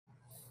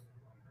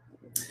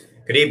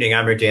Good evening.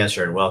 I'm Rick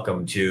Dancer, and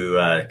welcome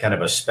to kind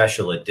of a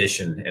special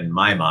edition in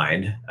my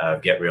mind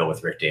of Get Real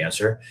with Rick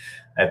Dancer.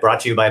 Brought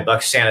to you by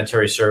Bucks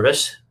Sanitary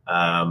Service.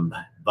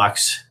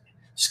 Bucks,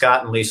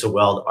 Scott and Lisa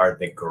Weld are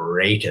the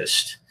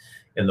greatest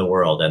in the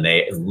world, and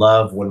they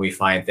love when we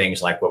find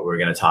things like what we're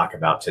going to talk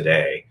about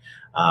today.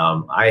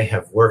 I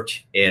have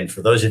worked in,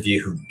 for those of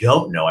you who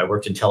don't know, I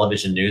worked in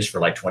television news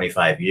for like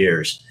 25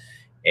 years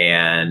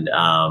and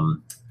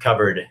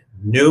covered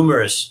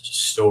numerous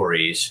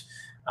stories.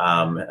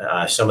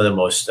 Some of the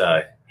most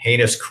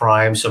heinous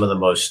crimes, some of the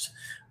most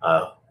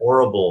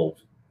horrible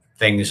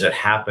things that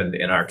happened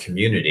in our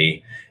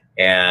community.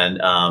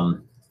 And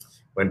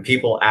when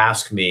people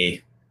ask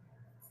me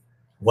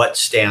what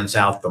stands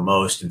out the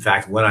most, in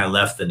fact, when I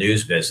left the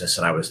news business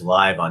and I was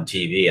live on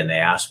TV and they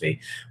asked me,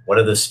 what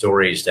are the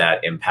stories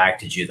that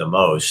impacted you the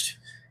most?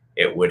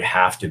 It would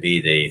have to be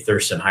the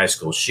Thurston High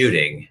School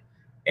shooting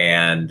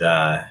and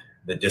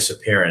the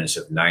disappearance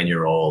of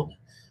 9-year-old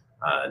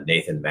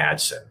Nathan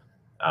Madsen.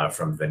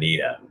 From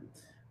Veneta.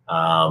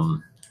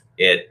 I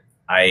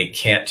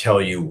can't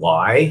tell you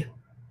why.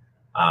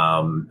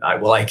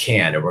 I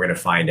can, and we're going to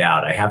find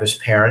out. I have his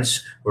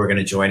parents who are going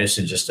to join us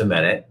in just a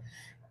minute.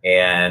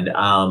 And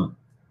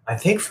I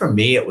think for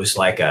me, it was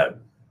like I'd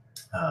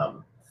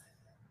been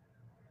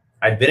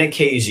at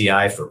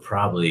KUZI for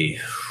probably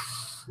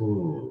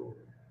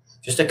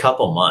just a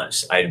couple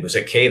months. I was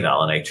at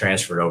KVAL and I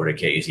transferred over to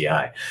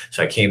KUZI.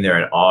 So I came there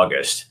in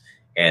August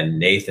and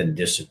Nathan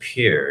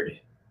disappeared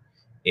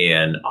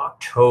in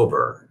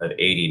October of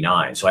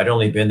 '89. So I'd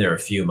only been there a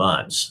few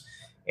months.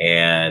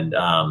 And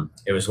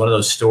it was one of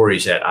those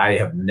stories that I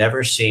have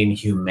never seen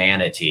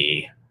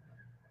humanity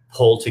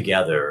pull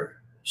together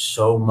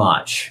so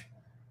much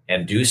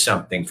and do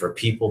something for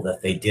people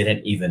that they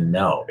didn't even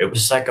know. It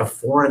was like a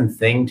foreign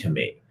thing to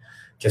me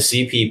to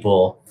see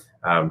people,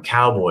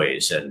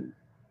 cowboys and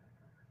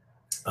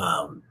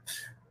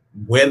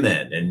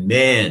women and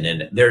men.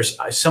 And there's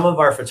some of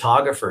our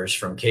photographers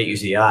from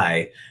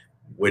KUZI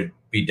would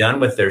be done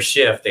with their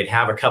shift. They'd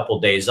have a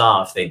couple days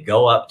off. They'd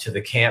go up to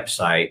the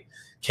campsite,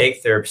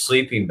 take their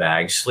sleeping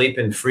bags, sleep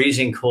in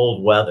freezing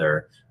cold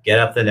weather, get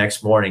up the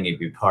next morning and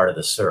be part of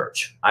the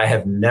search. I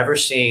have never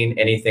seen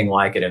anything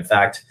like it. In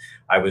fact,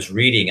 I was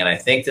reading, and I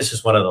think this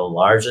is one of the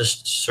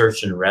largest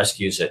search and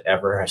rescues that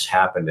ever has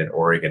happened in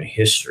Oregon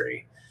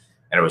history.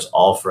 And it was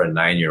all for a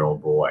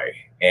 9-year-old boy.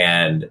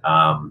 And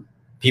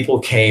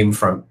people came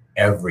from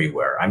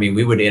everywhere. I mean,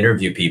 we would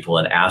interview people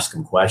and ask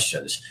them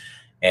questions.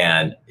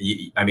 And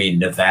I mean,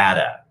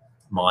 Nevada,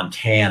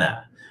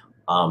 Montana,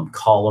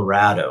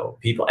 Colorado,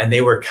 people, and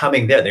they were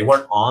coming there. They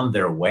weren't on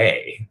their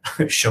way.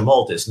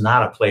 Chemult is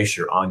not a place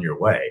you're on your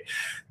way.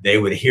 They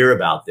would hear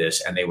about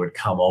this and they would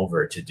come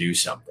over to do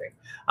something.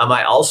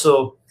 I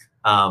also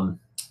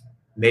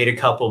made a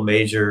couple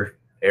major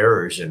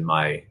errors in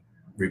my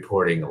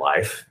reporting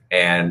life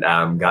and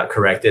got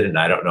corrected. And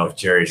I don't know if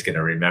Jerry's going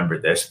to remember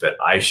this, but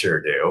I sure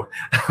do.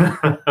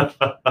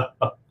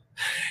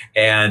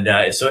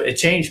 And so it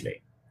changed me.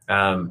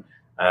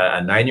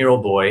 A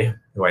 9-year-old boy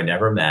who I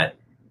never met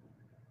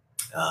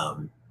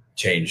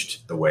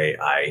changed the way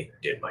I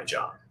did my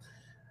job.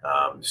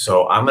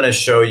 So I'm going to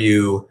show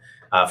you,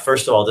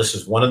 first of all, this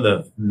is one of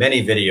the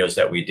many videos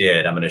that we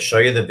did. I'm going to show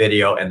you the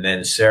video, and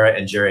then Sarah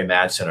and Jerry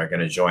Madsen are going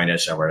to join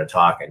us and we're going to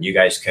talk. And you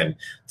guys can,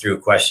 through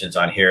questions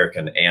on here,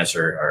 can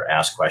answer or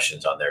ask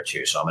questions on there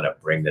too. So I'm going to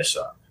bring this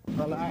up.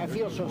 Well, I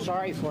feel so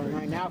sorry for him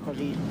right now because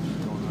he's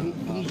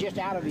just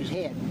out of his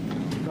head.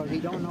 Because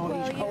he don't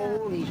know, he's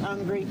cold, he's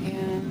hungry,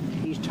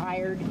 he's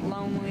tired,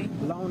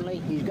 lonely.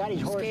 He's got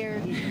his horse,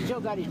 scared. He's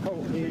still got his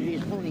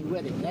pony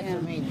with him. That's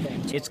the main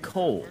thing. It's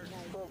cold.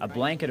 A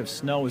blanket of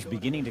snow is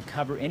beginning to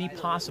cover any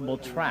possible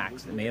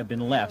tracks that may have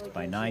been left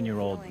by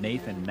 9-year-old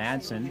Nathan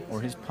Madsen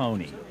or his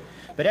pony.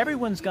 But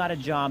everyone's got a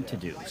job to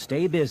do.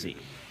 Stay busy.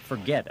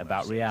 Forget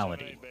about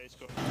reality.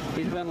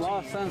 He's been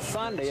lost since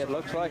Sunday. It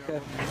looks like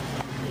a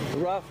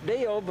rough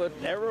deal, but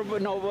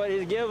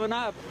nobody's given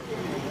up.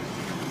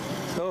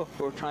 So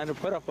we're trying to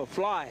put up a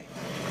fly,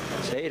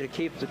 say, to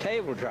keep the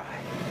table dry.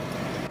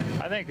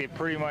 I think they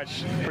pretty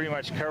much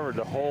covered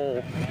the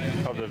whole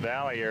of the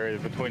valley area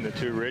between the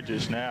two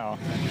ridges now.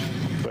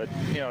 But,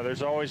 you know,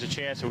 there's always a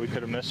chance that we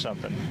could have missed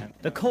something.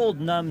 The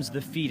cold numbs the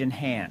feet and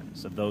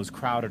hands of those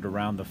crowded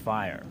around the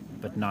fire,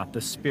 but not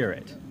the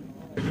spirit.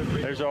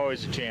 There's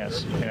always a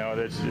chance. You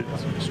know,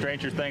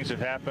 stranger things have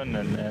happened,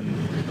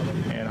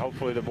 and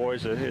hopefully the boy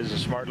is a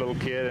smart little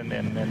kid,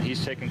 and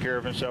he's taking care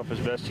of himself as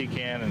best he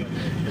can, and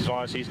as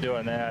long as he's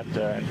doing that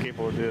and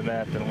capable of doing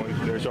that,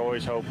 then there's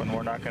always hope, and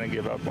we're not going to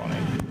give up on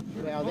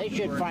him. Well, they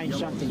should find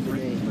something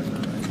today.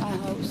 I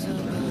hope so.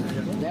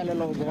 That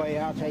little old boy,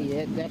 I'll tell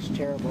you, that's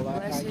terrible.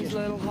 Bless his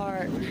little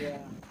heart. Yeah.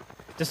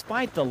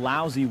 Despite the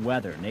lousy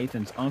weather,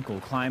 Nathan's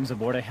uncle climbs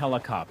aboard a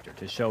helicopter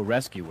to show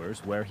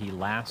rescuers where he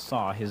last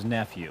saw his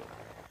nephew.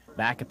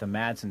 Back at the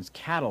Madsons'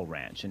 cattle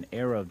ranch, an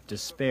air of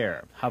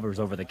despair hovers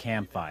over the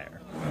campfire.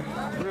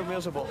 Real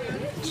miserable.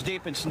 It's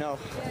deep in snow.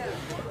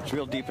 It's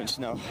real deep in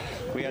snow.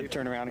 We had to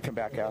turn around and come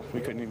back out. We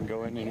couldn't even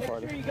go in any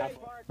farther.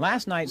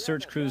 Last night,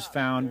 search crews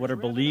found what are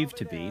believed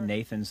to be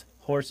Nathan's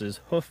horse's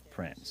hoof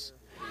prints.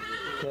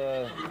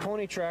 The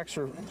pony tracks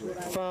were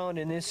found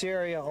in this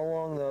area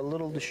along the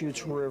Little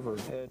Deschutes River.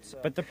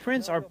 But the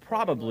prints are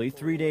probably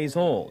 3 days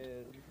old.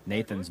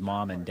 Nathan's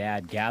mom and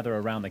dad gather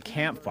around the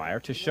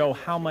campfire to show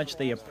how much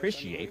they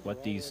appreciate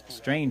what these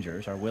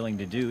strangers are willing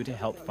to do to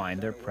help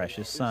find their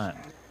precious son.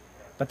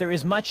 But there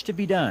is much to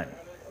be done.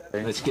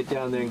 Let's get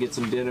down there and get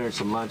some dinner and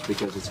some lunch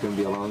because it's going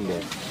to be a long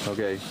day.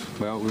 Okay.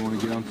 Well, we want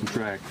to get on some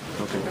track.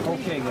 Okay.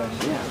 Okay,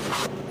 guys.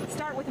 Yeah.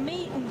 Start with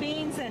meat and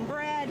beans and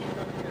bread,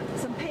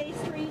 some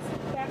pastries.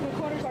 Back in the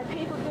corners are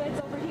paper goods.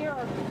 Over here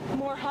are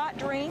more hot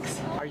drinks.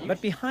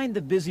 But behind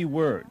the busy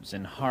words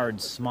and hard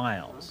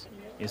smiles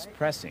is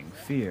pressing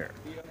fear.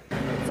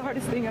 It's the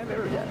hardest thing I've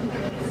ever done.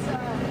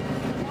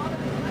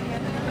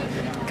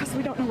 Because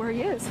we don't know where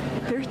he is.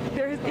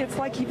 It's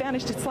like he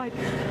vanished. It's like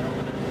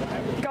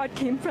God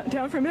came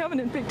down from heaven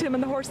and picked him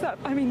and the horse up.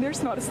 I mean,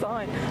 there's not a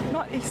sign.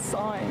 Not a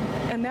sign.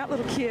 And that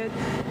little kid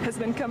has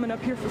been coming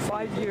up here for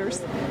 5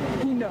 years.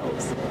 He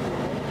knows.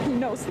 He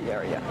knows the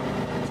area.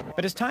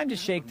 But it's time to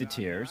shake the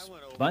tears,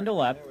 bundle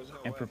up,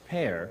 and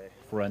prepare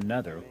for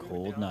another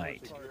cold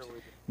night.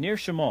 Near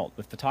Chemult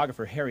with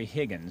photographer Harry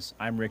Higgins,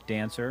 I'm Rick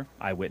Dancer,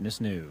 Eyewitness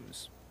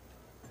News.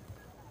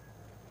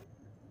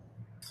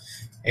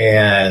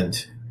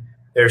 And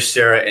there's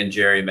Sarah and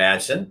Jerry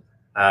Madsen,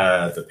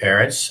 the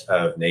parents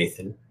of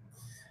Nathan.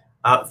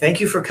 Thank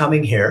you for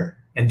coming here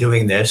and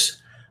doing this.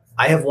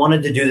 I have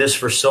wanted to do this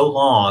for so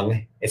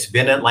long. It's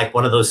been like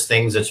one of those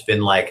things that's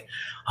been like,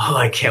 oh,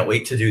 I can't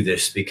wait to do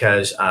this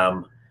because,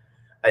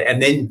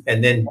 and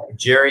then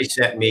Jerry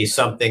sent me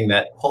something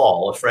that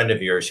Paul, a friend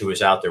of yours who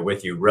was out there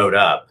with you, wrote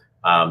up.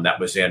 That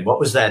was in. What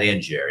was that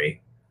in,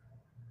 Jerry?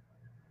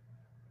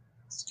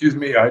 Excuse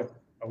me, I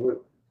would.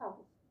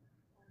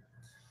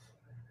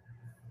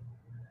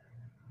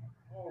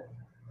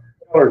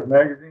 Colors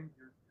magazine.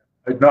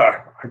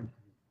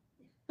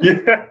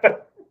 Yeah.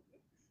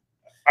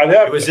 I'd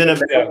have. It was in a.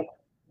 Yeah.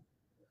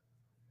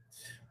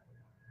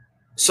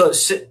 So,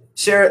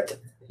 Sarah,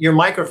 your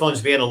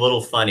microphone's being a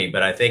little funny,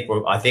 but I think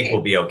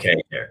we'll be okay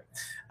there.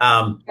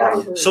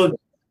 So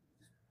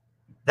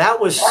that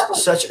was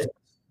such a.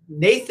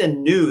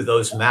 Nathan knew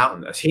those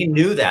mountains. He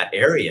knew that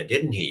area,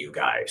 didn't he, you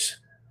guys?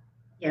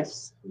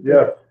 Yes.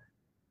 Yeah.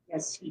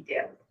 Yes, he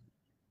did.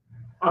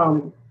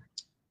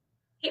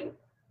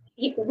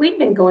 We'd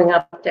been going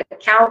up to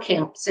cow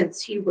camp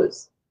since he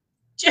was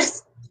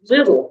just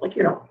little, like,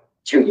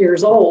 2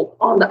 years old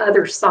on the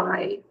other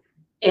side.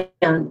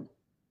 And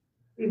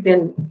we've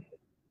been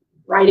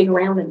riding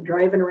around and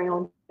driving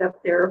around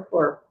up there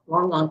for a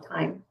long, long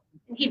time.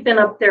 And he'd been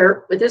up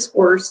there with his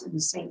horse in the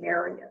same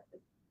area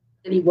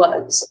that he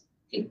was.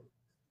 He'd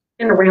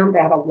been around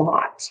that a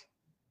lot.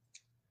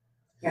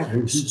 Yeah.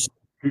 He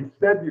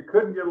said you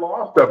couldn't get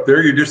lost up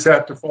there. You just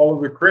have to follow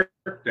the creek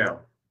down.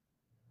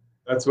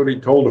 That's what he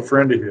told a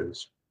friend of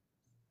his.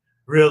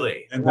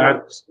 Really? And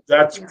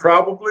that's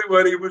probably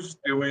what he was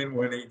doing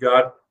when he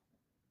got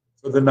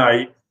for the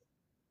night.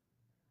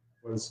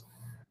 Was,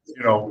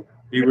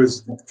 he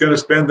was going to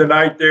spend the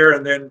night there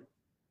and then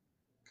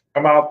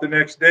come out the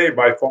next day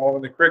by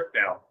following the creek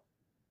down.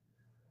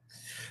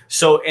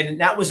 So, and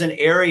that was an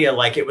area,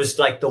 like it was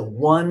like the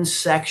one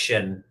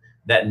section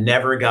that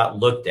never got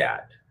looked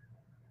at.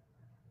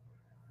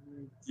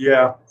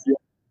 Yeah.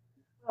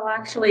 Well,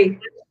 actually,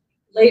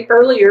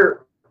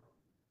 earlier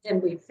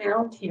than we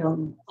found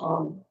him,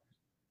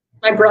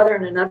 my brother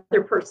and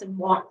another person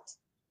walked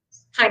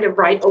kind of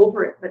right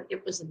over it, but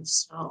it was in the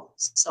snow.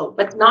 So,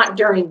 but not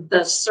during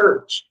the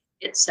search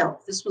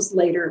itself. This was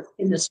later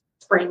in the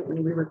spring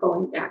when we were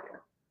going back.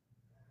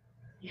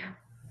 Yeah.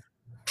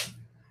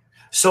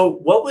 So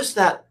what was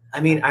that?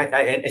 I mean,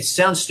 it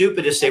sounds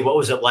stupid to say, what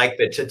was it like?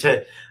 But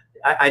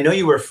I know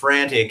you were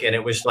frantic and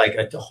it was like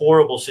a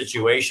horrible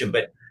situation,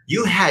 but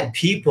you had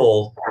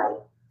people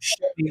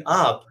showing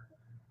up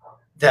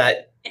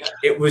that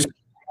it was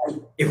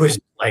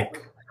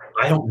like,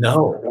 I don't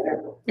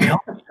know.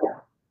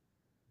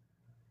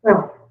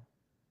 Well,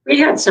 we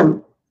had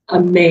some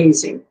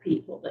amazing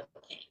people that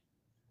came,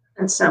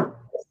 and some,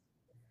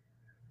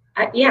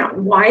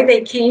 why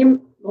they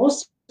came,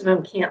 most of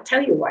them can't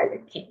tell you why they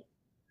came.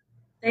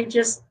 They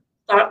just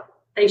thought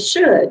they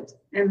should,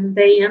 and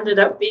they ended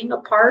up being a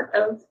part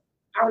of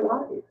our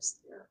lives.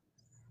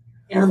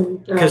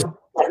 And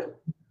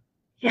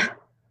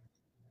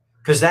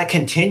because that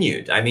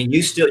continued. I mean,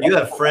 you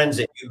have friends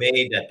that you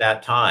made at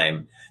that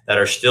time that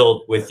are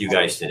still with you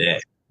guys today.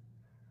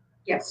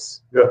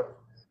 Yes. Yeah.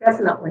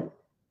 Definitely.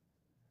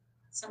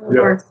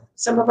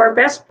 Some of our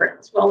best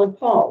friends, well, and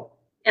Paul,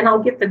 and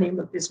I'll get the name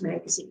of his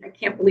magazine. I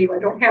can't believe I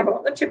don't have it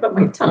on the tip of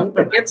my tongue,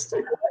 but it's.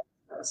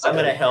 I'm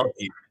going to help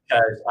you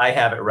because I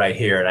have it right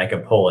here and I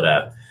can pull it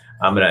up.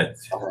 I'm going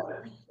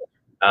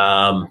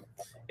to.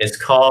 It's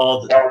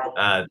called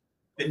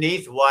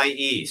Beneath Y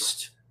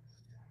East.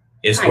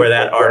 is where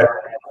that article.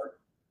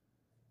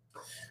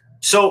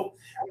 So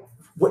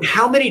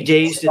how many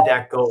days did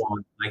that go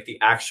on, like the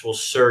actual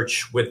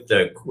search with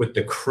the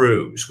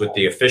crews, with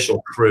the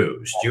official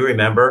crews? Do you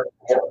remember?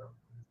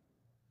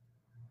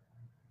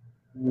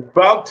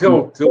 About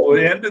till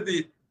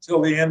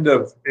the end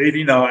of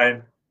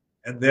 '89,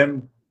 and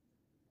then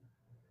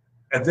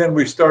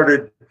we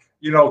started,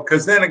 you know,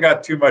 because then it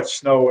got too much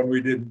snow and we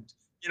didn't,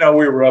 you know,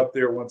 we were up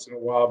there once in a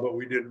while, but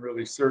we didn't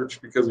really search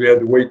because we had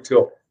to wait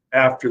till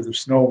after the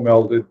snow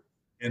melted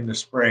in the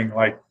spring,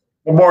 like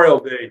Memorial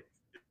Day.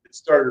 It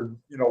started,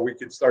 you know, we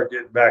could start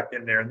getting back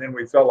in there, and then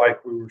we felt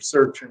like we were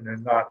searching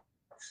and not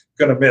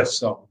going to miss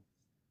something.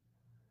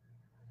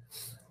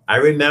 I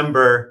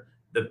remember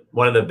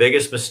one of the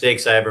biggest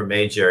mistakes I ever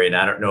made, Jerry, and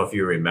I don't know if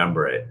you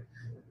remember it,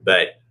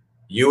 but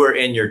you were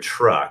in your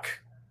truck,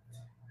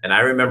 and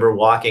I remember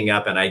walking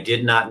up, and I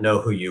did not know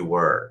who you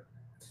were,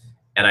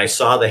 and I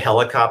saw the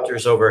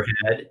helicopters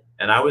overhead,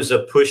 and I was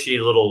a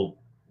pushy little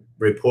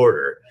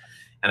reporter,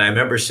 and I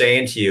remember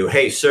saying to you,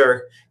 "Hey,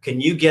 sir, can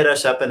you get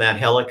us up in that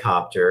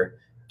helicopter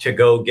to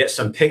go get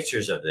some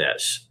pictures of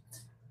this?"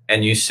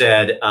 And you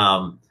said,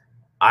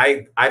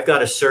 I've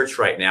got a search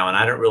right now and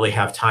I don't really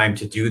have time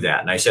to do that.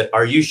 And I said,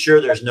 "Are you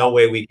sure there's no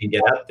way we can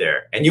get up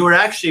there?" And you were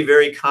actually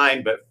very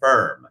kind but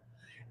firm.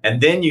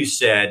 And then you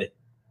said,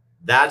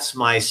 "That's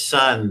my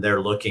son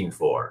they're looking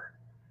for."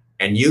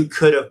 And you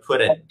could have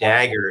put a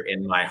dagger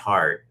in my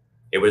heart.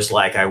 It was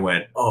like I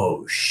went,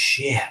 "Oh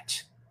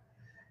shit."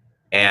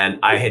 And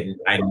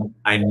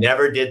I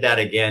never did that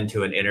again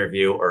to an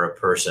interview or a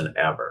person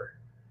ever.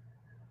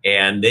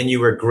 And then you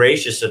were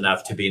gracious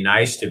enough to be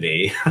nice to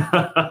me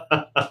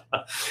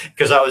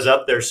because I was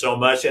up there so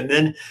much. And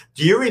then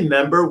do you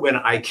remember when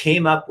I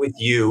came up with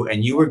you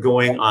and you were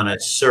going on a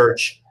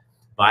search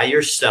by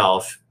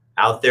yourself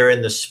out there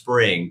in the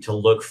spring to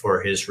look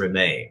for his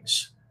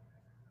remains?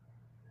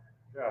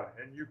 Yeah,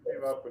 and you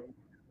came up and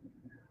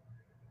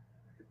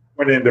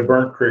went into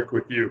Burnt Creek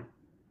with you.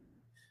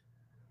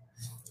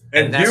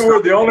 And you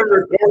were the only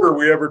reporter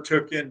we ever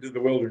took into the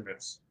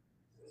wilderness.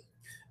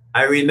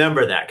 I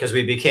remember that because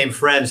we became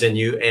friends, and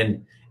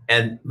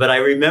but I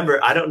remember,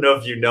 I don't know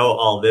if you know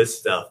all this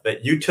stuff,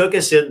 but you took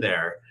us in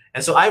there.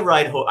 And so I've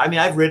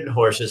ridden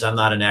horses. I'm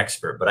not an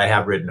expert, but I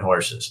have ridden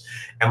horses.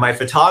 And my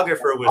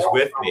photographer was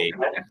with me.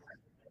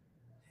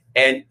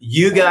 And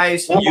you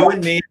guys, you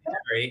and me and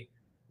Mary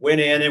went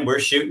in and we're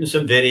shooting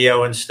some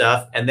video and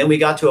stuff. And then we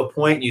got to a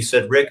point and you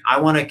said, "Rick, I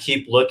want to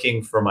keep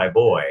looking for my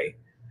boy.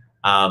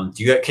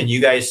 Can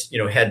you guys,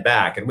 head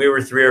back?" And we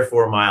were 3 or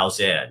 4 miles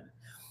in.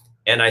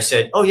 And I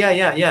said, "Oh, yeah.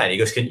 And he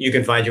goes, you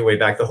can find your way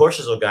back. The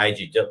horses will guide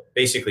you,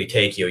 basically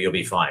take you. You'll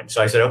be fine."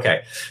 So I said,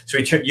 "Okay." So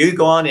you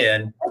go on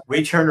in,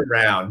 we turn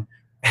around,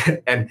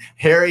 and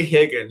Harry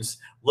Higgins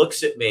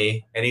looks at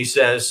me and he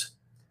says,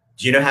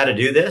 "Do you know how to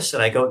do this?"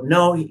 And I go,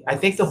 "No, I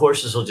think the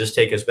horses will just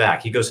take us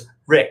back." He goes,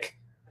 "Rick,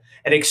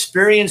 an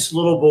experienced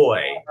little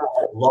boy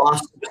was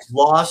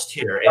lost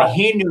here, and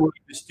he knew what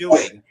he was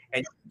doing.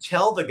 And you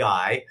tell the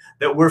guy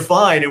that we're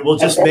fine and we'll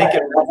just make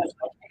it."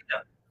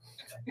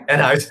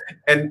 And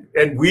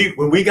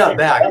when we got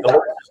back, the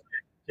horses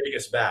didn't take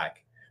us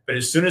back. But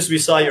as soon as we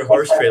saw your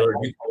horse trailer,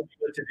 we told you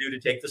what to do to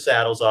take the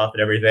saddles off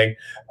and everything.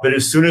 But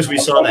as soon as we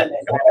saw that,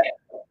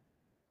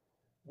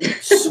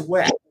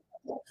 sweat.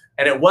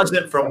 And it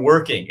wasn't from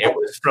working. It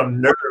was from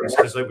nerves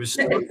because I was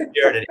so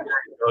scared. And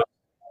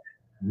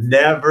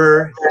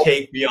never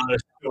take me on a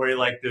story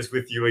like this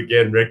with you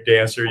again, Rick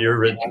Dancer.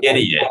 You're an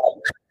idiot.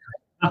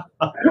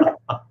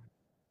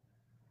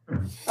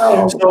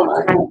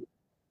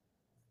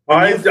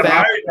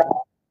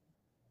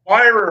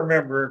 My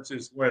remembrance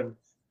is when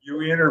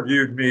you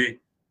interviewed me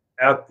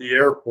at the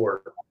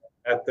airport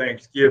at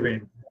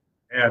Thanksgiving,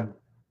 and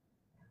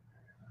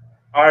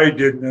I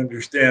didn't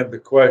understand the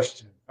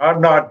question.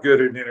 I'm not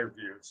good at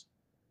interviews.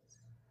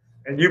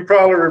 And you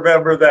probably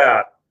remember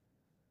that.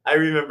 I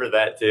remember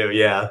that too,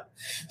 yeah.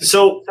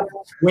 So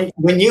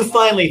when you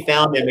finally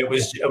found him, it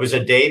was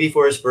a day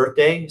before his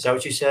birthday? Is that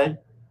what you said?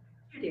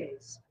 2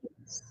 days.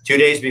 2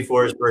 days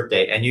before his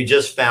birthday, and you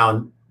just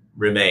found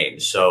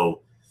remains.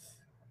 So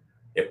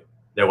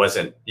there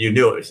wasn't, you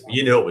knew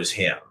it was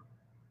him.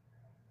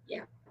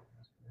 Yeah.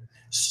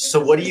 So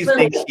what do you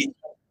think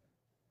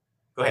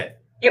go ahead.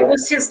 It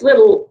was he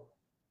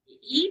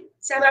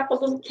set up a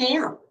little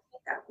camp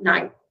that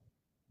night.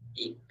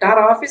 He got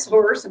off his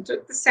horse and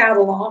took the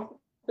saddle off,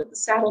 put the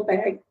saddle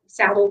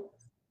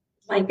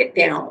blanket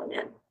down,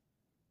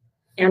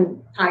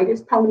 and tied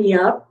his pony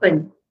up,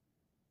 and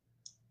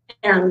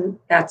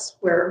that's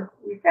where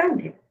we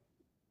found him.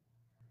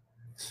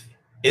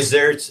 Is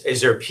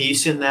there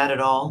peace in that at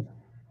all?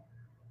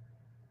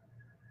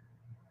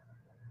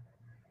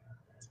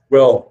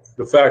 Well,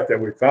 the fact that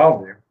we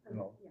found him,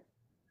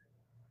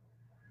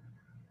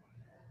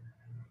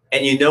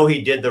 And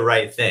he did the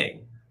right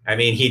thing. I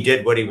mean, he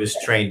did what he was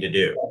trained to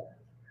do.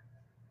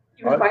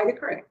 He was by the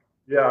creek.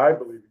 Yeah, I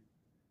believe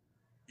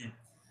it.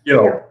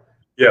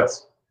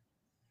 Yes.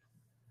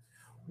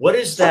 What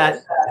is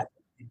that?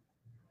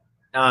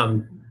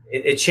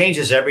 It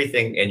changes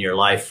everything in your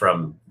life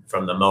from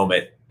the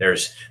moment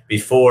There's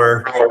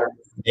before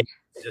his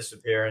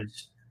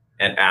disappearance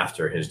and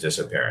after his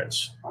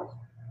disappearance.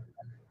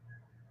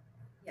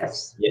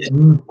 Yes.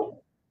 You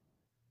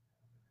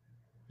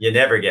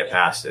never get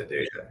past it,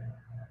 do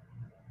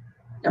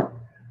you?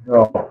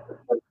 No.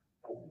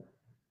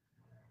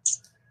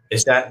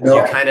 Is that No.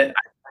 you kind of?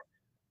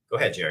 Go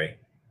ahead, Jerry.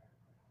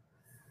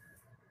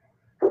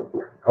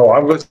 Oh,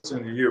 I'm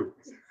listening to you.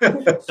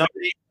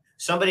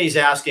 Somebody's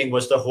asking,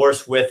 was the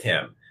horse with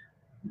him?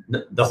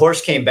 The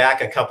horse came back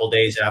a couple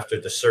days after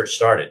the search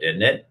started,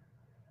 didn't it?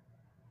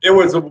 It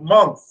was a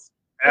month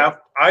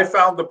after I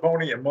found the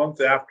pony. A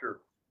month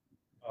after.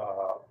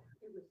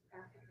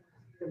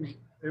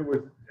 It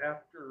was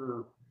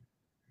after.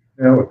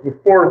 It was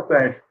before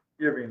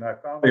Thanksgiving. I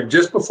found him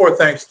just before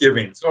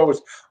Thanksgiving, so it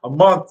was a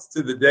month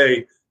to the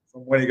day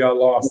from when he got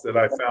lost that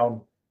I found.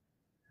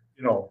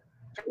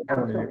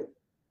 Tony.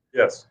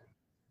 Yes.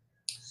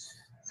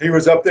 He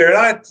was up there, and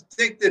I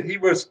think that he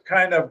was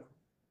kind of.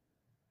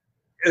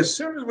 As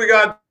soon as we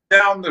got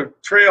down the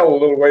trail a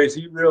little ways,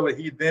 he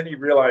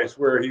realized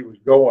where he was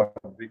going,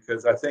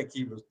 because I think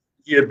he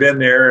had been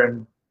there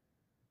and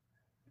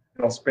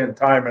spent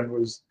time and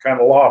was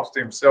kind of lost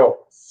himself.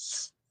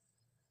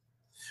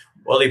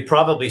 Well, he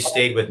probably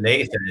stayed with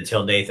Nathan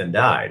until Nathan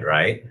died,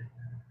 right?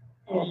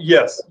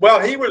 Yes. Well,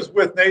 he was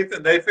with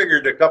Nathan. They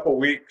figured a couple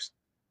weeks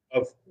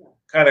of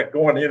kind of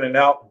going in and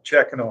out and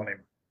checking on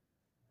him.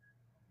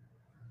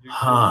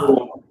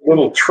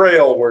 Little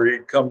trail where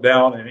he'd come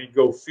down and he'd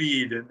go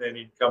feed and then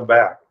he'd come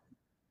back.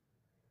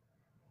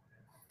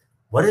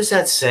 What does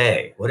that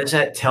say? What does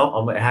that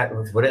tell?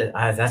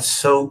 That's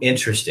so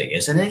interesting,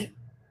 isn't it?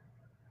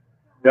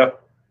 Yeah.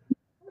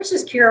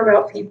 Horses care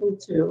about people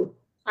too.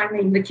 I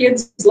mean, the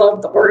kids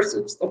love the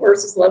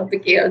horses love the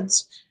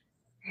kids.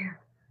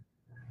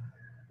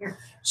 Yeah.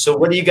 So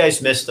what do you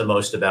guys miss the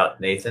most about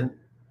Nathan?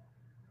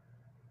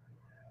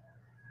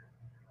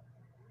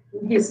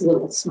 His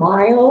little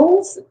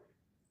smiles.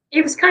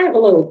 He was kind of a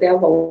little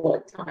devil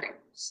at times.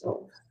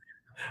 So.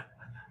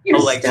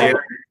 Like Jerry.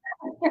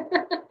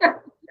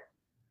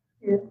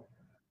 Yeah.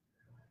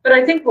 But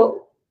I think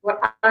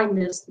what I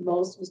missed the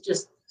most was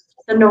just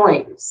the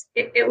noise.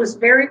 It was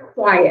very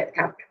quiet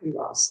after we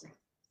lost him.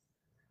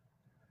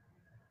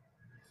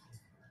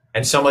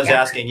 And someone's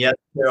asking, yes,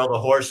 Carol, the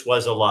horse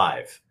was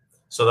alive.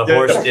 So the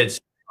horse did.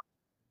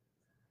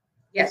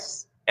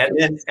 Yes. And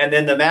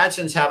then the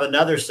Madsons have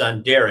another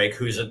son, Derek,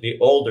 who's the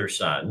older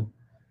son.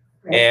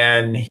 Right.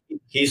 And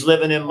he's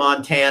living in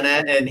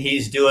Montana and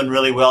he's doing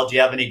really well. Do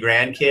you have any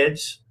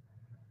grandkids?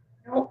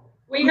 No,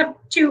 we have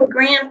 2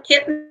 grand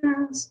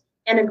kittens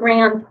and a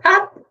grand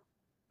pup.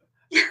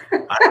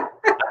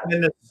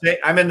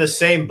 I'm in the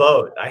same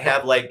boat. I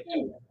have I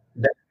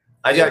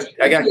got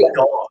a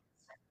dog.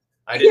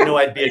 I didn't know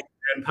I'd be a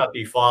grand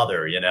puppy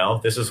father,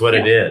 This is what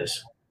it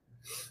is.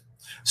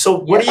 So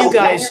what do you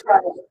guys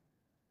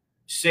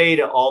say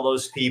to all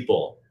those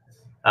people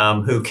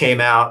who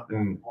came out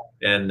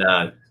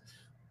and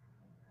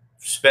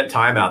spent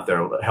time out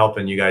there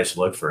helping you guys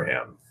look for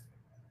him?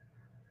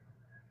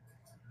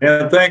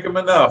 And thank him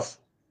enough.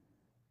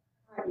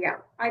 Yeah,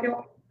 I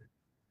don't.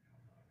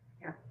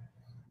 Yeah.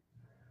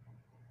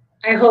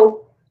 I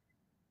hope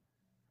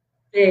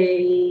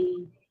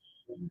they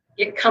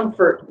get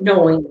comfort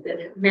knowing that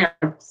it meant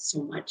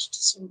so much to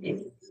so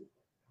many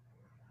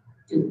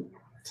people.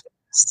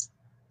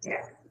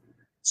 Yeah.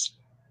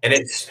 And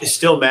it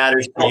still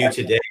matters to you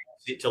today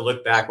to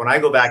look back. When I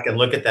go back and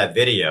look at that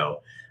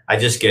video, I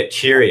just get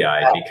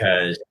teary-eyed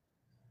because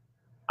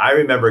I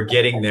remember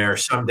getting there.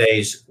 Some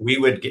days we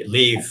would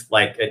leave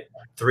like at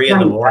 3 in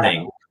the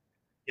morning,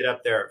 get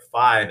up there at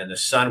 5, and the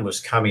sun was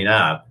coming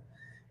up,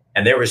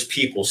 and there was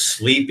people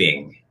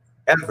sleeping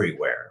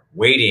everywhere,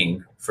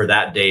 waiting for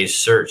that day's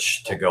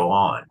search to go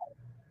on.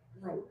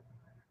 Right.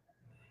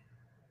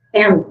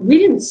 And we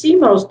didn't see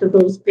most of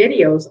those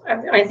videos.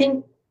 I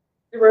think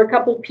there were a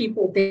couple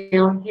people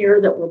down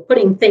here that were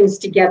putting things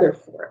together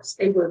for us.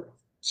 They were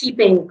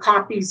keeping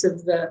copies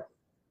of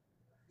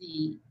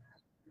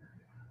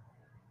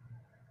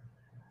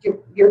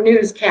your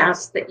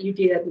newscasts that you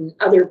did in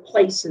other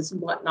places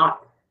and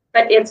whatnot.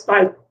 But it's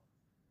like,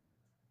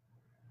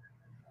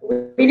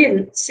 we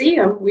didn't see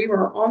them. We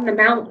were on the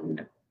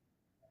mountain.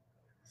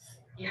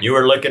 Yeah. You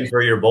were looking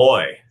for your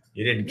boy.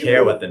 You didn't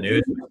care what the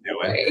news was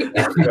doing.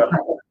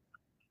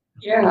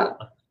 Yeah.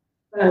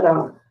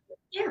 But,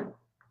 yeah.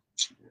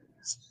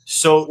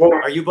 So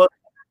are you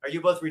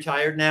both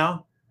retired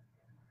now?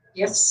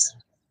 Yes.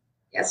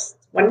 Yes.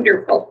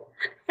 Wonderful.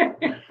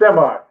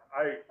 Semi.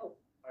 I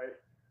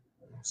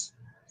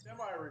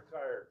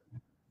semi-retired.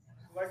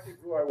 Selected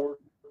who I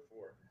worked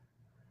for.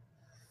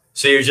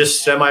 So you're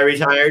just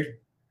semi-retired?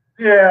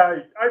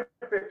 Yeah, I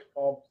fix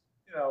pumps,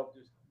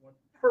 just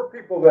for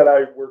people that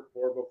I worked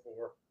for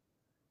before.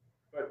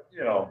 But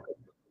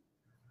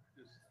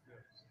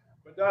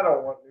but I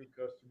don't want new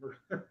customers.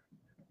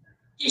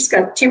 She's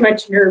got too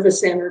much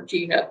nervous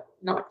energy to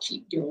not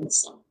keep doing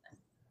something.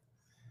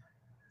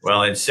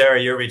 Well, and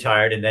Sarah, you're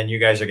retired, and then you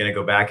guys are going to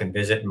go back and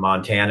visit in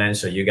Montana, and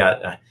so you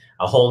got a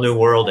whole new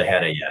world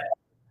ahead of you.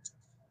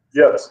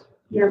 Yes.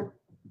 Yeah.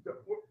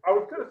 I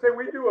was going to say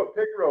we do a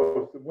pig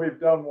roast, and we've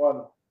done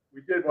one.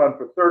 We did one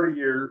for 30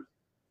 years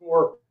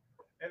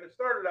and it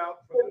started out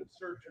for the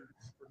searchers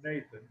for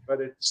Nathan,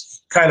 but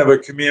it's kind of a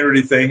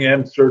community thing,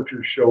 and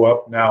searchers show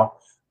up now.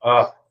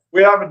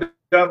 We haven't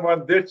done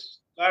one this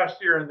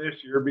last year and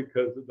this year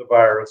because of the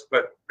virus,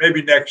 but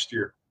maybe next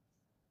year.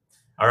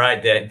 All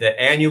right,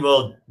 the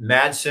annual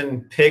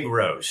Madsen Pig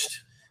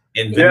Roast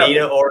in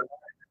Veneta, Oregon.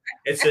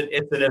 It's an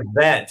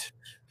event.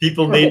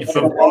 People need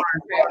from far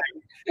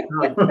and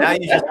wide. Now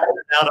you just put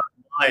it out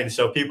online,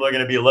 so people are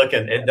going to be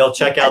looking, and they'll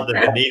check out the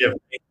Veneta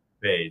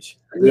page.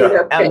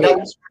 Yeah.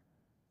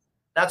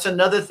 That's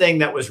another thing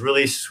that was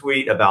really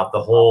sweet about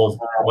the whole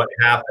what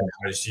happened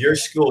was your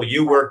school.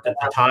 You worked at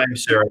the time,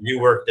 Sarah. You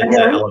worked at the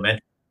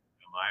elementary.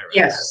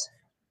 Yes.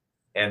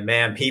 And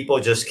man, people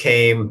just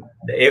came.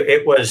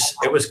 It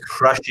was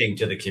crushing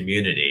to the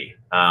community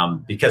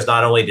because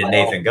not only did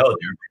Nathan go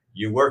there,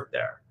 you worked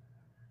there.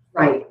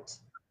 Right.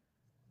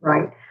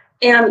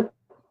 And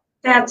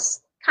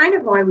that's kind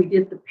of why we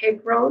did the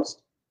pig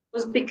roast,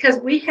 was because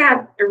we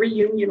had a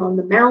reunion on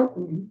the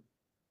mountain,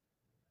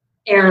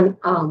 and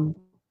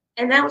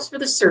that was for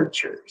the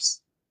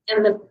searchers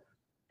and the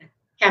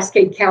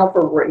Cascade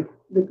Cavalry,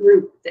 the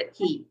group that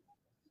he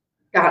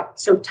got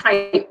so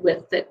tight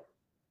with that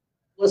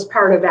was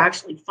part of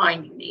actually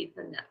finding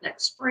Nathan that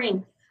next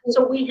spring.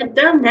 So we had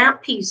done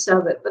that piece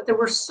of it, but there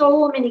were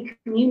so many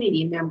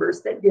community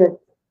members that did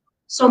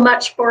so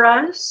much for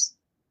us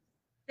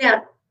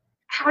that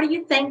how do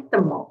you thank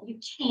them all? You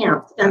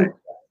can't. And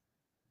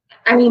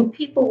I mean,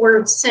 people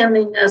were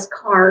sending us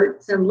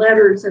cards and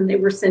letters, and they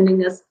were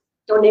sending us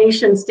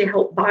donations to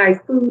help buy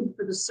food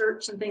for the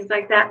search and things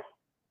like that.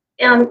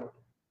 And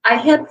I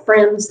had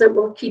friends that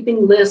were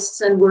keeping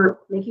lists and were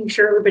making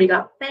sure everybody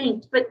got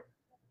thanked, but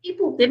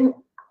people didn't.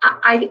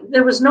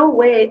 There was no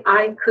way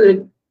I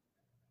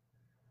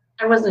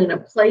wasn't in a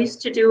place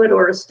to do it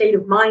or a state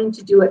of mind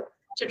to do it,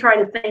 to try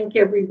to thank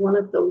every one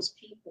of those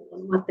people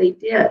and what they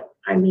did.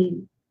 I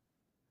mean,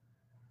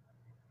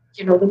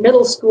 you know, the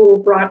middle school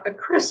brought a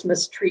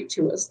Christmas tree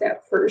to us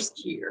that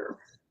first year,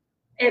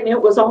 and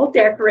it was all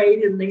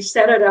decorated, and they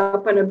set it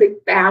up in a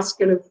big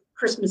basket of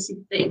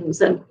Christmassy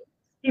things, and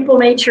people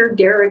made sure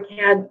Derek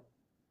had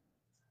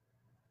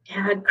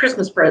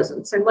Christmas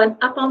presents, and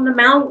went up on the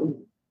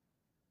mountain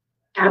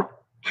at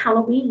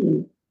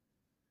Halloween.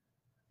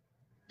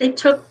 They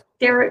took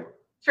Derek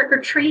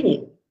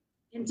trick-or-treating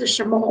into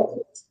Chaumont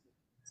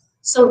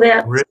so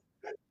that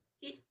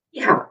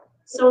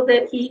so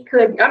that he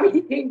could, I mean,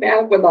 he came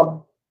back with a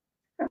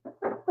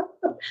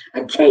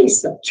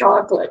case of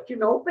chocolate, you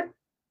know, but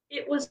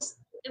it was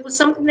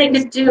something they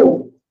could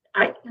do.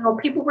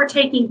 People were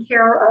taking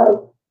care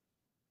of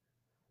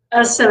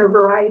us in a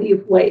variety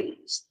of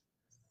ways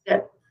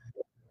that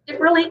it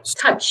really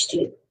touched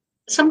you.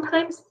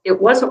 Sometimes it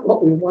wasn't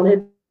what we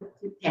wanted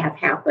to have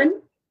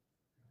happen,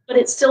 but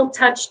it still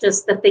touched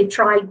us that they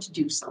tried to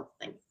do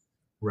something.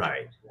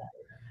 Right.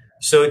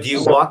 So do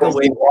you walk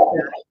away from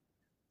that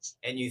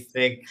and you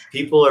think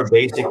people are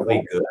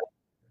basically good?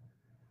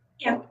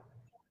 Yeah.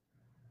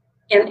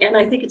 And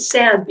I think it's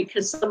sad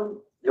because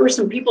there were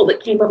some people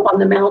that came up on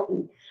the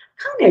mountain,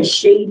 kind of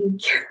shady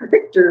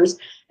characters,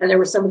 and there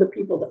were some of the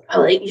people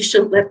that, you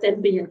shouldn't let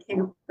them be in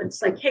camp. But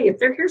it's like, hey, if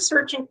they're here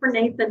searching for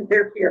Nathan,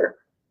 they're here.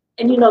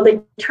 And, you know,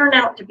 they turn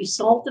out to be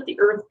salt of the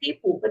earth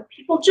people, but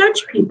people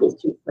judge people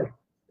too quickly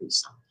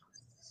sometimes.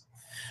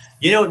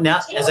 You know,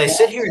 now as I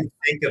sit here and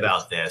think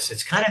about this,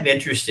 it's kind of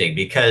interesting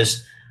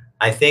because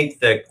I think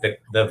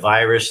the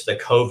virus, the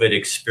COVID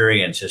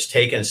experience has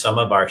taken some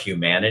of our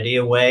humanity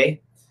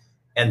away.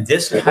 And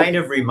this kind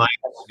of reminds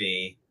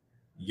me,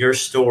 your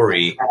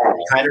story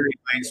kind of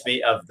reminds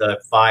me of the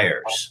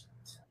fires.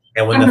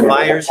 And when the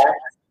fires happened,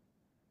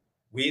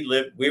 we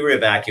were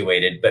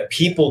evacuated, but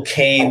people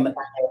came,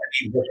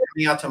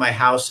 coming out to my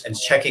house and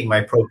checking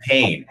my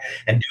propane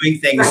and doing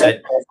things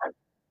that,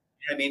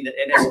 I mean,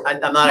 and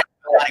I'm not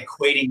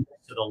equating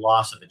to the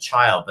loss of a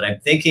child, but I'm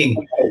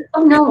thinking,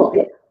 oh no,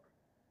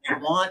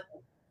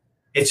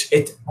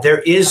 there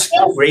is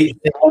great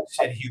things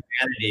in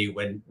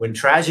humanity. When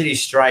tragedy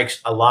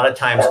strikes, a lot of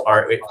times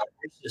it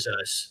pushes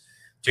us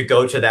to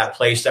go to that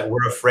place that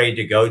we're afraid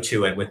to go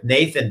to. And with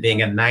Nathan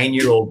being a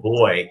 9-year-old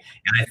boy,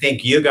 and I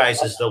think you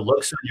guys, as the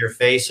looks on your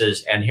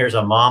faces, and here's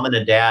a mom and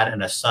a dad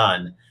and a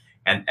son,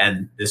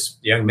 and this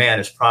young man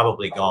is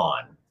probably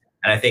gone.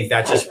 And I think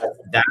that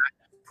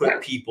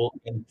put people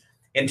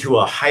into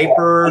a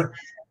hyper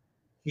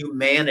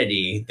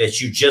humanity that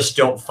you just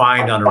don't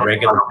find on a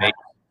regular basis.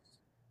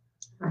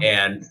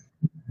 And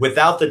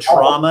without the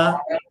trauma,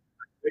 I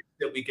wish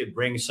that we could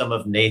bring some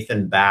of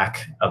Nathan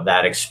back, of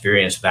that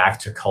experience back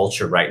to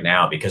culture right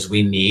now, because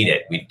we need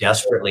it. We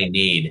desperately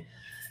need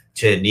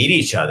to need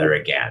each other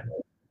again.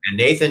 And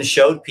Nathan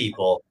showed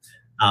people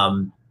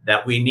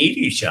that we need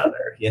each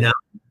other, you know?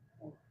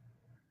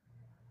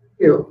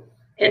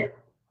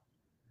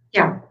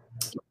 Yeah.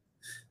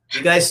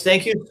 You guys,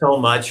 thank you so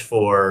much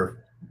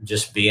for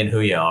just being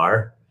who you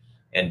are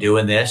and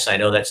doing this. I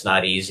know that's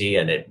not easy,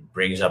 and it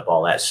brings up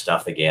all that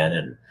stuff again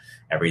and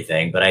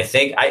everything. But I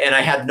think,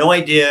 I had no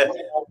idea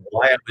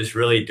why I was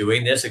really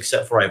doing this,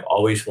 except for I've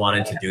always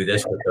wanted to do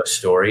this with those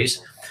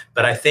stories.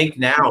 But I think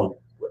now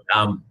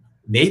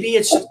maybe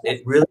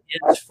it really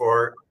is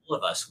for all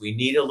of us. We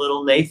need a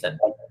little Nathan.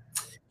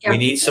 We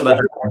need some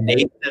other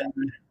Nathan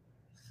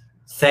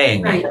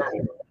thing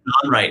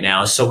on right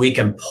now so we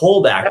can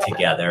pull back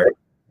together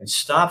and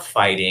stop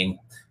fighting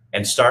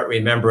and start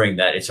remembering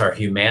that it's our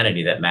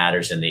humanity that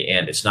matters in the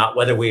end. It's not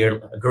whether we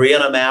agree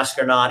on a mask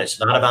or not. It's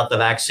not about the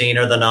vaccine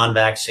or the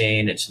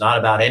non-vaccine. It's not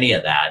about any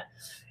of that.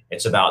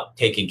 It's about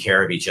taking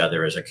care of each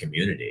other as a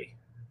community.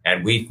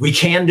 And we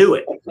can do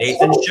it.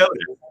 Nathan showed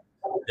it.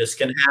 This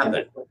can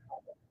happen.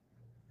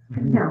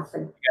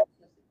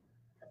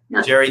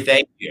 Jerry,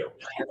 thank you.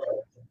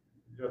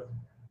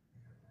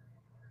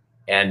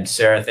 And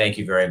Sarah, thank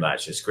you very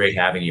much. It's great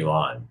having you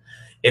on.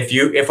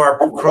 If our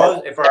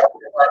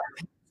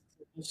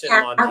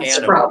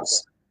Montana,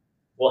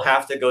 we'll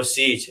have to go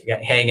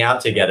hang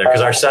out together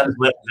because our sons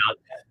live about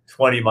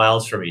 20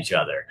 miles from each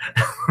other.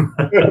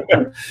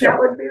 That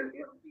would be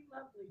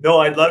lovely. No,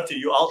 I'd love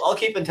to. I'll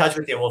keep in touch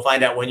with you and we'll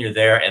find out when you're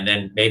there. And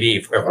then maybe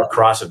if we're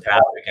cross a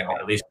path, we can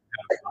at least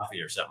have a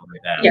coffee or something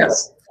like that.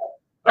 Yes.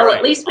 Well,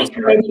 at least we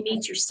can maybe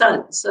meet your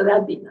son. So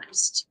that'd be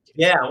nice.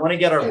 Yeah, I want to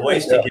get our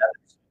boys together.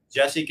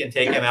 Jesse can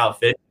take him out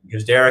fishing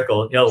because Derek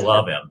he'll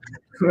love him.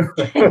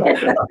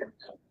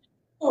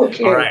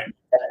 Okay. All right.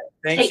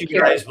 Thanks, you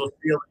guys. We'll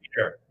see you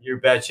later. You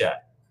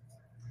betcha.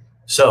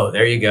 So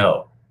there you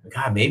go.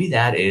 God, maybe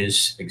that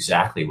is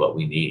exactly what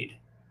we need.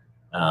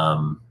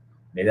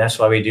 Maybe that's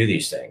why we do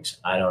these things.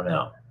 I don't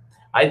know.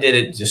 I did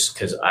it just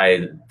because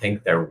I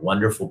think they're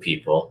wonderful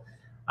people.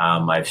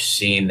 I've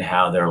seen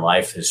how their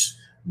life has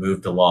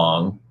moved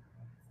along.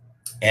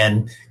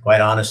 And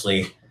quite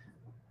honestly,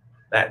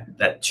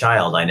 that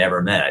child I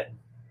never met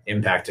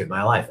impacted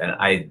my life.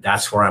 And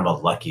that's where I'm a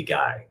lucky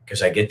guy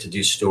because I get to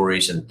do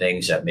stories and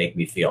things that make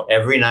me feel.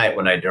 Every night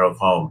when I drove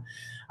home,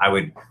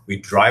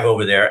 we'd drive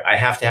over there. I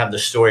have to have the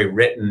story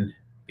written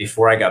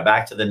before I got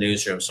back to the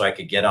newsroom so I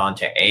could get on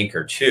to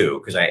Anchor too,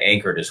 because I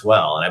anchored as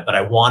well. But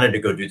I wanted to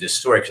go do this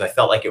story because I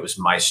felt like it was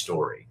my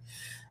story.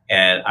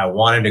 And I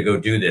wanted to go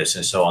do this.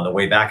 And so on the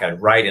way back,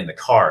 I'd write in the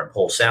car and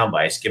pull sound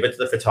bites, give it to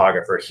the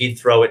photographer. He'd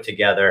throw it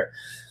together.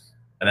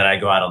 And then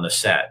I'd go out on the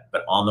set.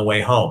 But on the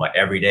way home,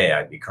 every day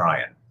I'd be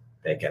crying,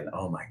 thinking,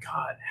 oh my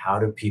God, how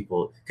do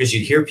people, because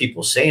you'd hear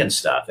people saying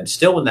stuff. And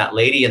still when that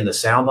lady in the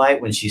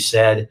soundbite, when she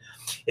said,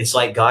 it's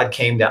like God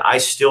came down, I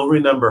still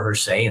remember her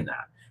saying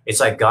that. It's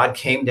like God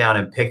came down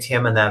and picked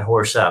him and that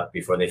horse up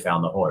before they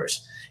found the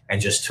horse and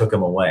just took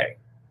him away.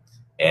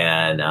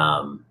 And,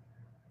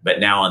 but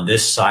now on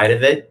this side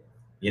of it,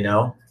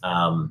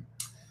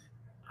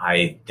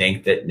 I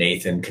think that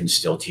Nathan can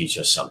still teach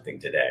us something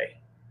today.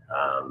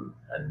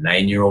 A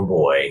 9-year-old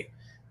boy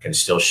can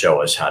still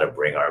show us how to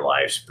bring our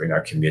lives, bring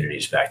our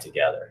communities back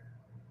together.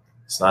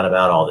 It's not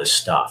about all this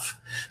stuff.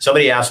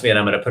 Somebody asked me, and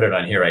I'm going to put it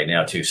on here right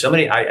now too. It's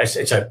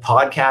a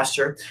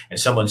podcaster, and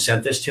someone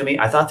sent this to me.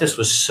 I thought this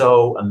was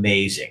so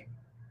amazing.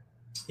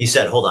 He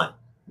said, hold on.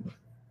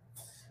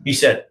 He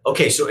said,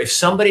 okay, so if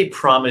somebody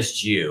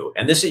promised you,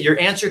 and your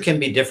answer can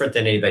be different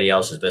than anybody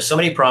else's, but if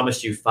somebody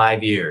promised you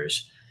 5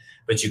 years,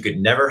 but you could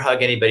never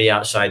hug anybody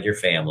outside your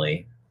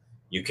family,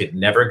 you could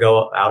never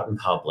go out in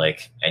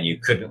public, and you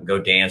couldn't go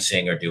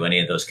dancing or do any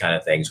of those kind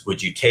of things,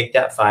 would you take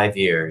that 5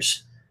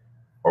 years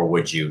or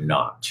would you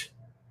not?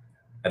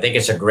 I think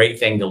it's a great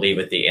thing to leave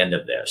at the end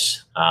of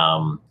this.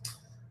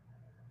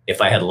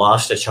 If I had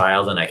lost a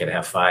child and I could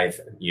have 5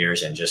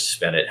 years and just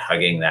spend it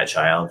hugging that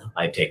child,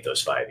 I'd take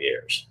those 5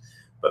 years.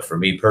 But for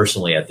me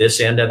personally, at this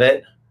end of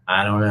it,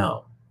 I don't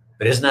know.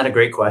 But isn't that a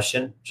great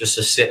question? Just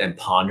to sit and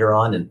ponder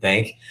on and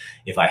think,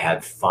 if I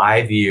had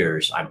 5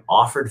 years, I'm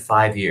offered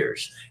 5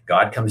 years.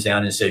 God comes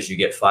down and says, you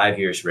get 5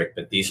 years, Rick,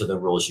 but these are the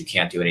rules. You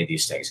can't do any of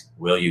these things.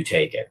 Will you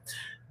take it?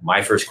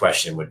 My first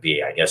question would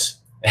be, I guess,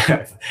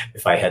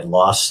 if I had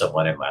lost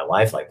someone in my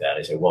life like that,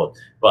 I say, well,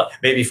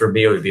 maybe for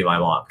me, it would be my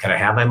mom. Can I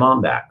have my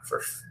mom back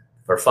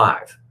for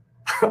 5?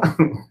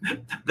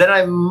 Then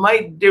I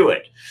might do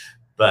it.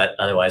 But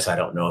otherwise, I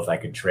don't know if I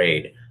could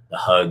trade the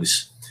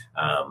hugs,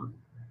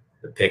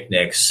 the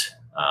picnics,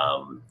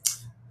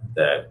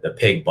 the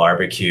pig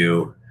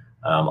barbecue,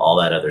 all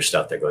that other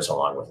stuff that goes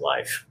along with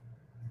life.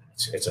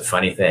 It's a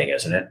funny thing,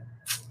 isn't it?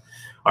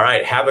 All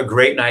right. Have a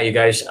great night, you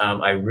guys.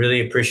 I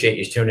really appreciate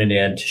you tuning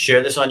in.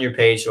 Share this on your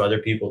page so other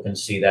people can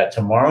see that.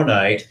 Tomorrow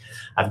night,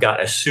 I've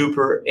got a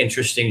super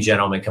interesting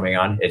gentleman coming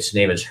on. His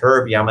name is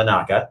Herb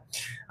Yamanaka.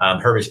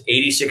 Herb is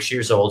 86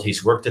 years old.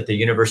 He's worked at the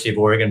University of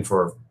Oregon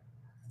for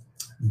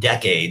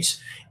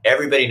decades.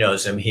 Everybody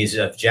knows him. He's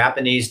of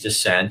Japanese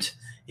descent.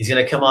 He's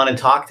going to come on and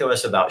talk to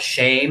us about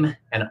shame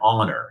and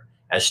honor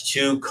as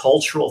two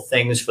cultural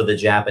things for the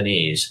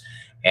Japanese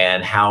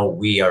and how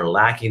we are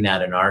lacking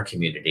that in our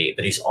community.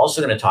 But he's also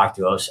going to talk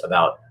to us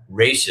about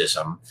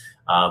racism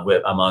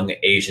among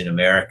Asian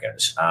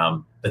Americans.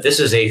 But this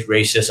is a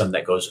racism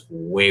that goes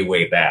way,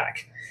 way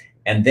back.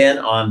 And then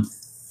on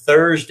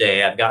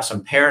Thursday, I've got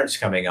some parents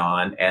coming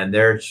on and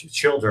their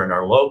children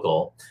are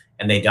local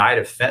and they died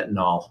of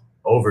fentanyl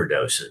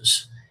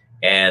overdoses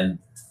and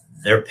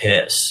they're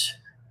pissed.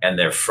 and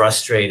they're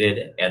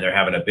frustrated, and they're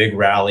having a big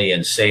rally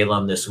in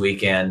Salem this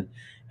weekend.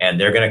 And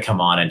they're going to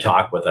come on and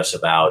talk with us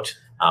about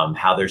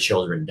how their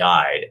children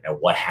died and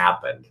what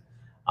happened.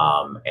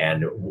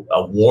 And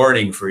a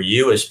warning for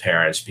you as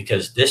parents,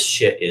 because this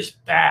shit is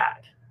bad.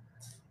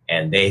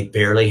 And they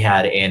barely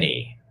had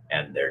any,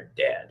 and they're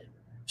dead.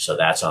 So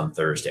that's on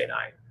Thursday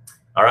night.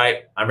 All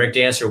right, I'm Rick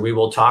Dancer. We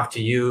will talk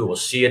to you. We'll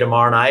see you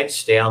tomorrow night.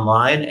 Stay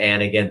online.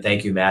 And again,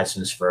 thank you,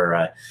 Madsons,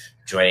 for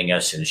joining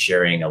us and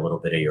sharing a little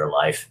bit of your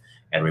life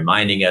and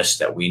reminding us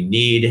that we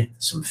need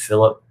some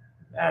Philip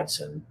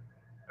Madsen,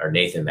 or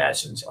Nathan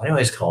Madsen. I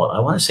always call it, I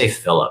want to say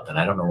Philip, and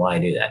I don't know why I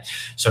do that.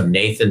 So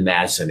Nathan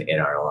Madsen in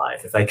our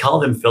life. If I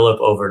call him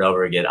Philip over and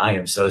over again, I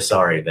am so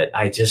sorry, but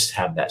I just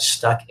have that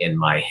stuck in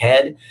my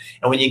head.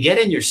 And when you get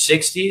in your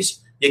 60s,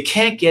 you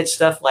can't get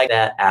stuff like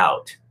that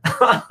out.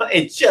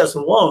 It just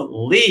won't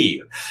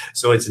leave.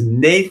 So it's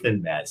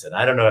Nathan Madsen.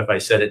 I don't know if I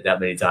said it that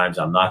many times.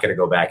 I'm not going to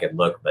go back and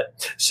look,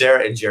 but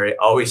Sarah and Jerry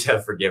always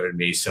have forgiven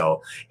me.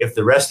 So if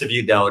the rest of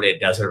you don't, it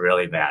doesn't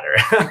really matter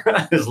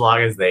as long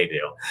as they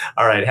do.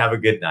 All right. Have a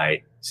good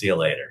night. See you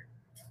later.